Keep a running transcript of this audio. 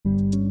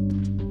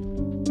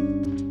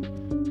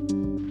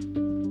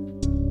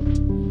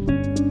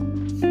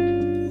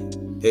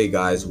Hey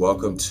guys,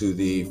 welcome to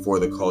the For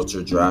the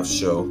Culture Draft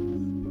Show.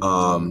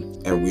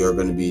 And we are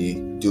going to be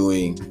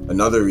doing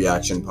another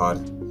reaction pod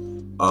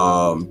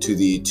to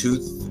the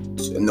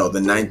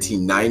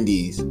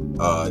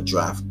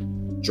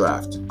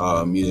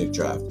 1990s music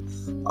draft.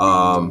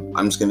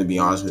 I'm just going to be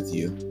honest with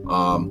you.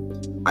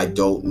 I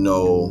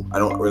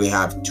don't really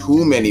have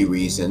too many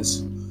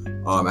reasons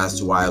as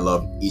to why I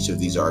love each of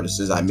these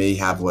artists. I may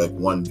have like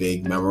one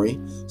vague memory,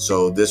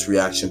 so this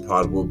reaction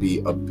pod will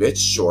be a bit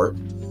short.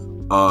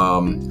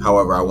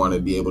 However, I want to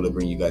be able to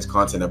bring you guys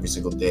content every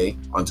single day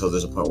until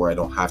there's a point where I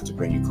don't have to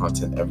bring you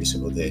content every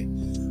single day.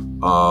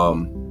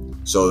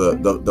 So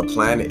the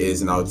plan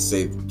is, and I would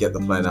say get the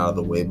plan out of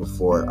the way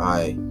before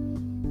I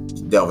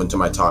delve into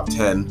my top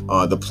 10.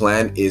 The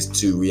plan is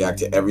to react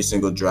to every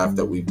single draft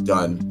that we've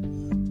done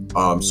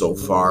so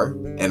far,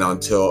 and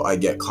until I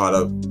get caught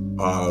up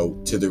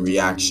to the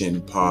reaction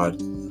pod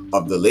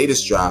of the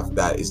latest draft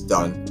that is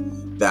done,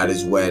 that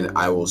is when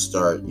I will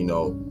start,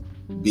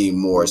 being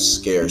more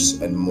scarce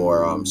and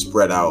more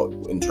spread out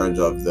in terms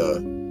of the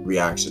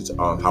reactions.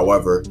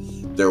 However,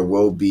 there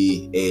will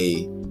be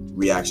a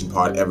reaction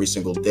pod every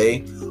single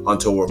day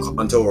until we're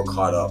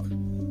caught up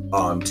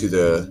to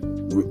the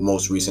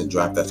most recent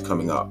draft that's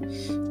coming up.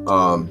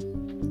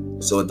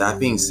 So with that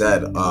being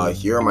said,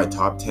 here are my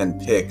top 10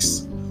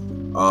 picks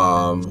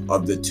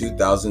of the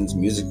 2000s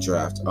music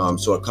draft.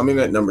 So coming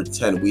at number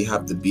 10, we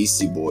have the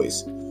Beastie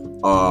Boys.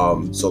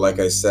 So like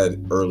I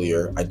said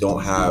earlier, I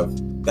don't have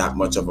that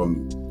much of a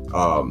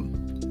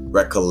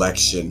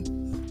recollection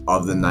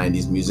of the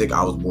 90s music.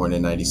 I was born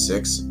in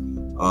 96,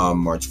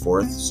 March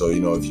 4th. So,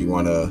 if you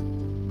want to,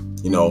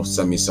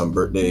 send me some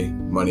birthday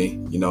money,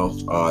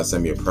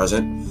 send me a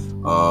present,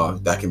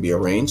 that can be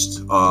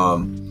arranged.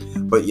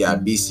 But yeah,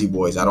 Beastie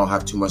Boys, I don't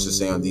have too much to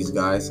say on these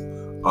guys.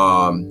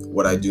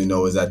 What I do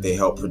know is that they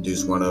helped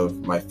produce one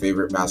of my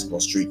favorite basketball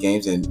street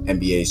games in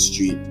NBA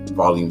Street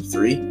Volume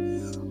 3.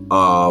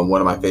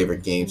 One of my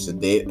favorite games to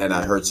date, and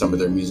I heard some of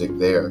their music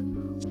there.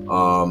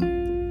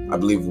 I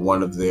believe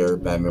one of their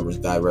band members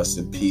died, rest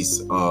in peace.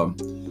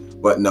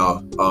 But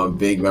no,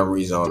 big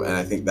memories. And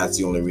I think that's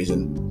the only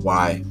reason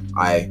why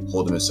I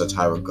hold them in such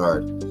high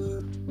regard.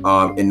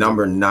 In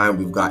number 9,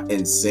 we've got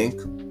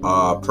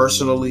NSYNC.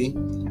 Personally,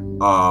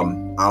 I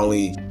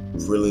only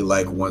really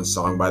like one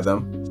song by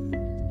them.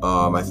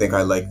 I think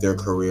I like their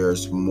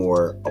careers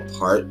more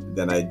apart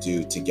than I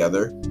do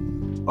together.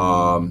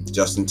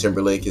 Justin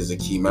Timberlake is a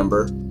key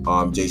member.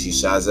 JC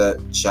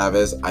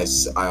Chavez,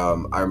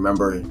 I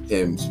remember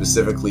him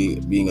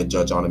specifically being a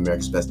judge on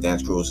America's Best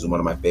Dance Crew, which is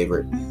one of my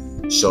favorite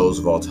shows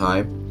of all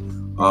time.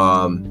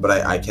 But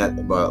I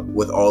can't. But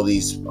with all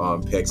these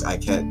picks, I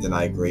can't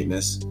deny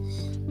greatness.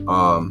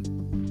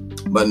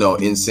 But no,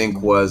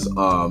 NSYNC was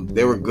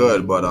they were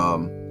good, but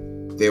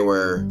they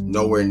were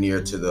nowhere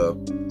near to the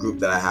group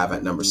that I have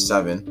at number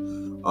 7.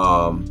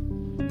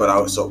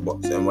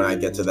 And when I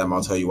get to them,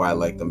 I'll tell you why I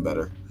like them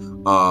better.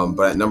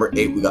 But at number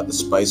 8, we got the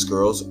Spice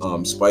Girls.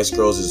 Spice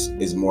Girls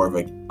is more of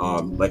a,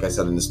 like I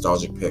said, a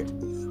nostalgic pick.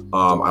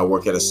 I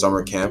work at a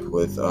summer camp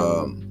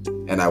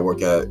and I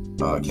work at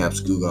Camp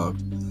Scugog.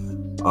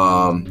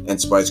 And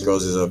Spice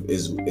Girls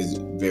is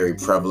very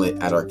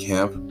prevalent at our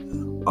camp.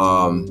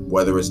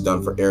 Whether it's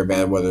done for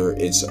airband, whether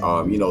it's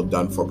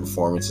done for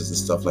performances and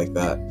stuff like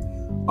that.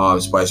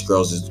 Spice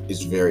Girls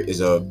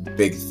is a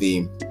big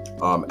theme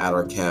at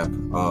our camp,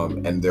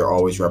 and they're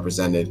always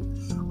represented.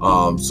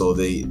 So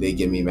they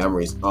give me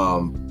memories.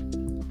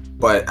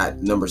 But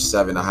at number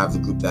 7, I have the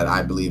group that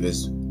I believe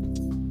is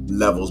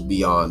levels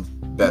beyond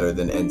better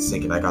than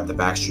NSYNC, and I got the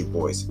Backstreet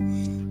Boys.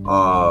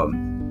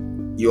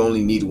 You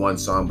only need one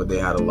song, but they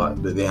had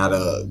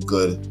a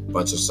good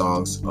bunch of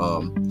songs.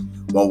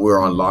 While we were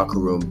on Locker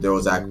Room,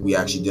 we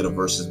actually did a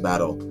versus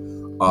battle,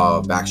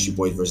 Backstreet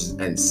Boys versus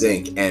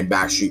NSYNC, and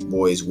Backstreet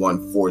Boys won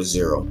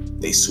 4-0.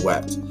 They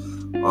swept.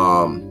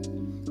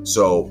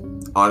 So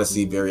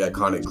honestly, very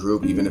iconic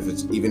group. Even if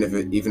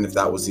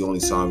that was the only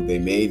song they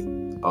made,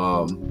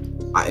 I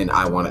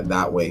Want It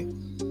That Way.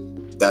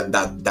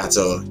 That's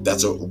a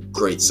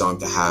great song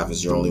to have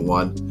as your only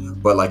one.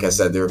 But like I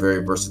said, they're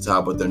very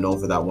versatile, but they're known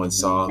for that one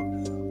song.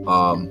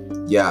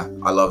 Yeah,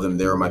 I love them.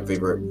 They were my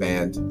favorite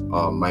band,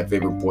 my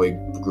favorite boy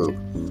group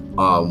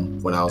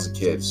when I was a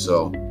kid.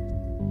 So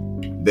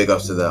big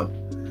ups to them.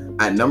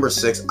 At number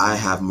 6, I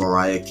have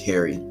Mariah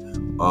Carey.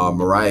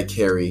 Mariah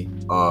Carey,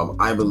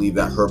 I believe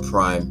that her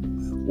prime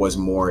was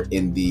more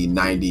in the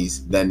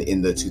 90s than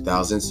in the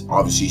 2000s.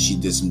 Obviously, she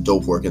did some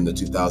dope work in the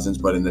 2000s,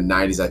 but in the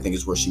 90s, I think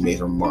is where she made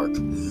her mark.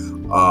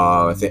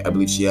 I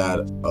believe she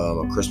had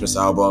a Christmas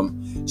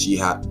album.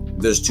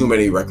 There's too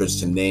many records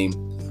to name.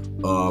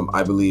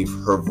 I believe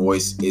her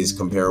voice is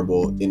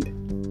comparable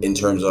in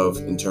terms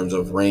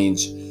of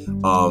range,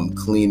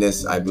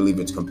 cleanness. I believe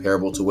it's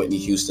comparable to Whitney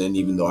Houston,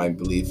 even though I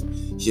believe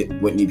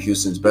Whitney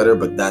Houston's better,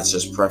 but that's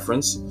just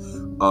preference.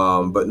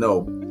 But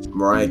no,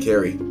 Mariah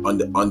Carey,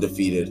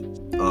 undefeated.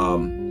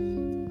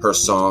 Her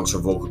songs, her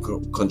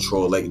vocal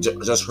control, like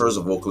just her as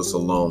a vocalist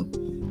alone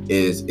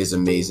is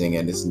amazing,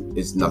 and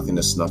it's nothing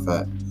to snuff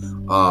at.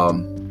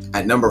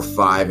 At number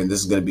 5, and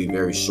this is going to be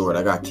very short,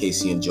 I got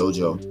Casey and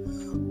JoJo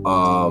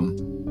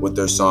with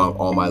their song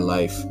All My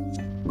Life.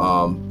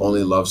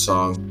 Only love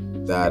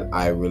song that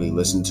I really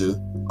listen to.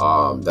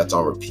 That's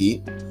on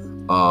repeat.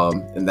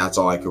 And that's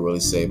all I could really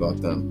say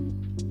about them.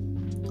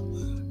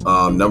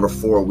 Number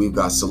 4, we've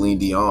got Celine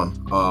Dion,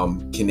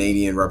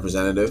 Canadian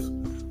representative.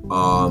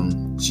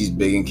 She's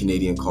big in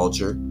Canadian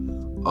culture.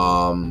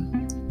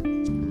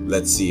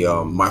 Let's see,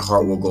 My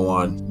Heart Will Go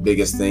On,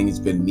 biggest thing. It's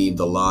been memed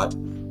a lot.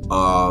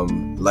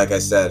 Like I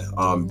said,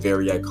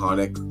 very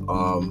iconic.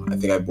 I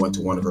think I went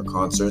to one of her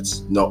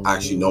concerts. No, I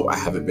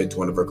haven't been to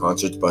one of her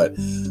concerts, but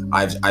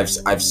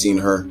I've seen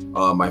her.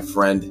 My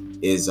friend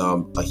is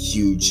a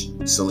huge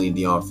Celine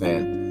Dion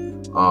fan.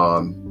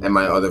 And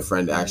my other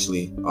friend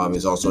actually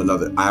is also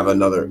I have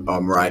another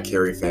Mariah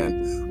Carey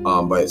fan.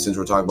 But since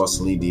we're talking about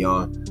Celine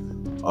Dion,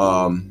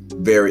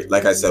 very,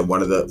 like I said,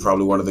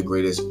 probably one of the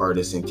greatest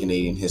artists in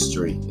Canadian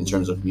history in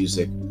terms of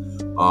music.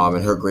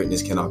 And her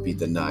greatness cannot be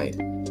denied.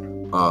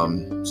 I'll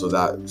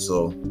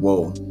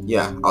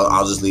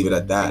just leave it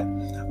at that.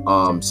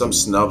 Some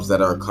snubs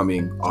that are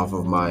coming off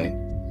of my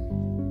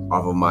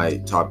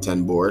top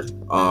 10 board.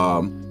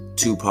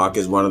 Tupac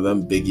is one of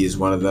them. Biggie is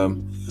one of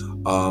them.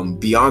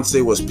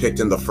 Beyonce was picked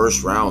in the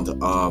first round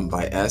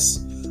by S.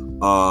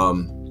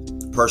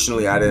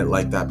 Personally, I didn't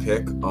like that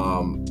pick.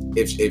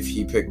 If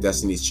he picked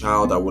Destiny's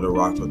Child, I would have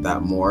rocked with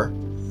that more.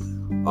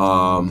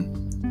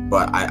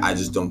 But I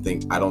don't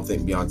think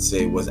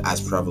Beyonce was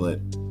as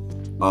prevalent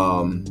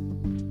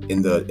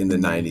in the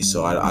 90s,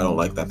 so I don't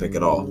like that pick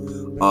at all.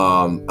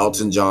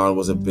 Elton John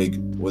was a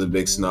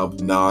big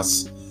snub.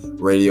 Nas,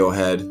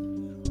 Radiohead,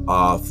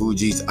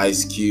 Fugees,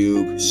 Ice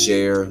Cube,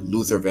 Cher,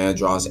 Luther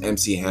Vandross,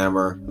 MC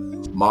Hammer,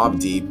 Mobb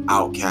Deep,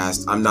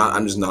 Outkast. I'm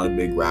just not a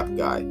big rap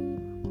guy.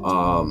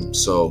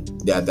 So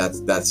yeah,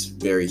 that's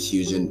very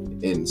huge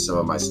in some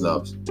of my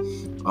snubs.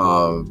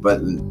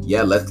 But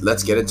yeah,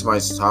 let's get into my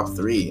top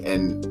 3.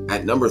 And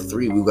at number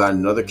 3, we've got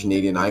another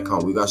Canadian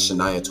icon. We got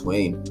Shania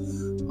Twain.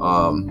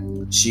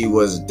 She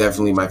was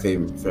definitely my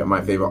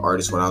favorite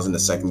artist when I was in the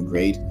 2nd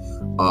grade.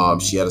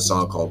 She had a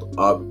song called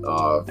Up,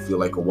 Feel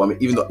Like a Woman,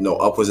 even though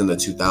Up was in the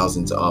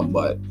 2000s,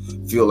 but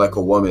Feel Like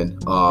a Woman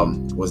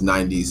was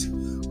 90s.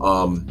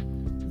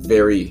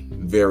 Very,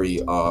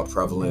 very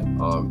prevalent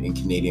in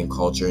Canadian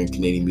culture and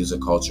Canadian music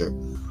culture.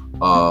 We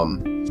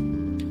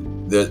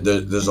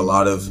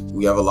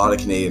have a lot of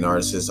Canadian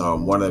artists.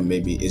 One of them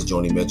maybe is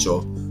Joni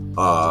Mitchell,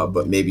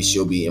 but maybe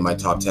she'll be in my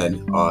top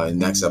 10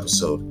 next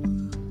episode.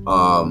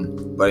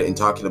 But in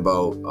talking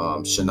about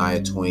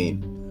Shania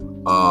Twain,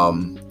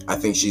 I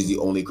think she's the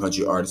only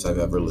country artist I've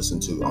ever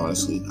listened to,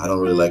 honestly. I don't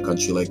really like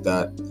country like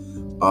that.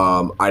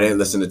 I didn't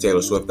listen to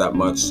Taylor Swift that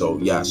much, so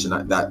yeah,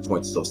 that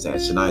point still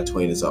stands. Shania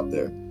Twain is up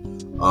there.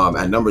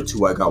 At number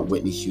 2, I got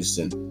Whitney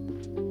Houston.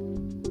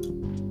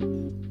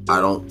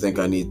 I don't think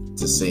I need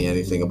to say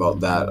anything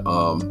about that.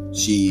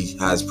 She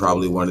has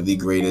probably one of the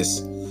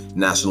greatest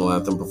national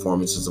anthem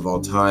performances of all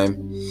time.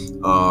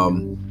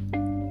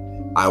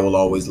 I Will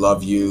Always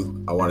Love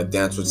You, I Want to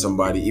Dance with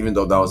Somebody, even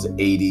though that was the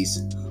 80s.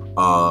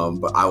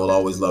 But I Will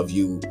Always Love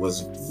You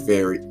was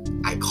very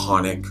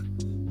iconic.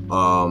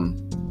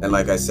 And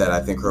like I said,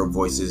 I think her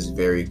voice is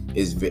better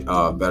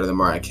than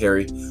Mariah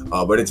Carey,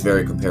 but it's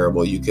very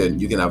comparable. You can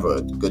have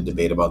a good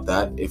debate about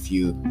that. If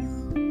you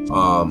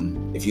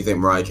think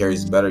Mariah Carey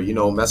is better,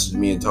 message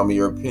me and tell me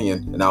your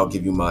opinion, and I'll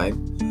give you mine.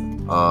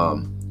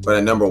 But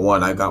at number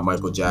 1, I got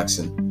Michael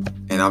Jackson,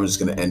 and I'm just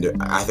gonna end it.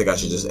 I think I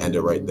should just end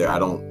it right there.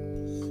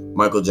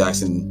 Michael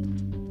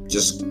Jackson,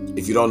 just,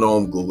 if you don't know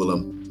him, Google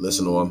him,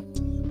 listen to him.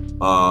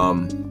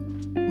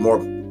 More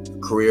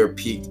career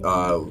peak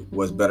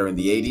was better in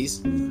the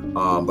 80s,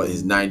 but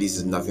his 90s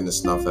is nothing to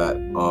snuff at.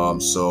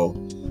 So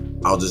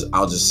I'll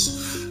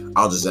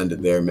just end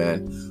it there,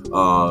 man.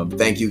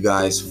 Thank you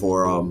guys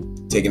for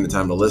taking the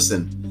time to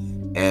listen.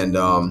 And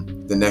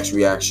the next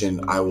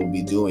reaction I will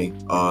be doing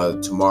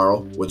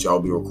tomorrow, which I'll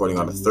be recording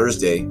on a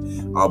Thursday,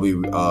 I'll be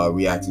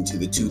reacting to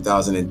the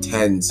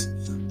 2010s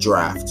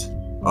draft.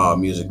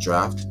 Music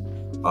draft.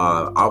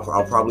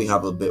 I'll probably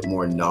have a bit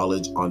more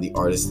knowledge on the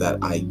artists that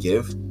I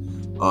give,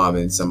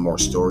 and some more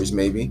stories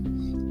maybe.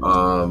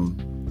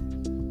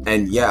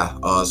 And yeah,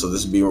 so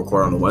this will be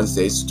recorded on a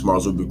Wednesday, so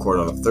tomorrow's will be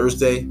recorded on a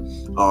Thursday.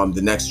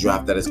 The next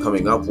draft that is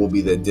coming up will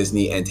be the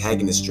Disney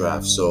Antagonist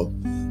draft, so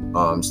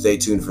stay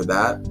tuned for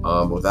that.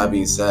 With that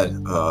being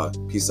said,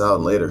 peace out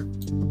and later.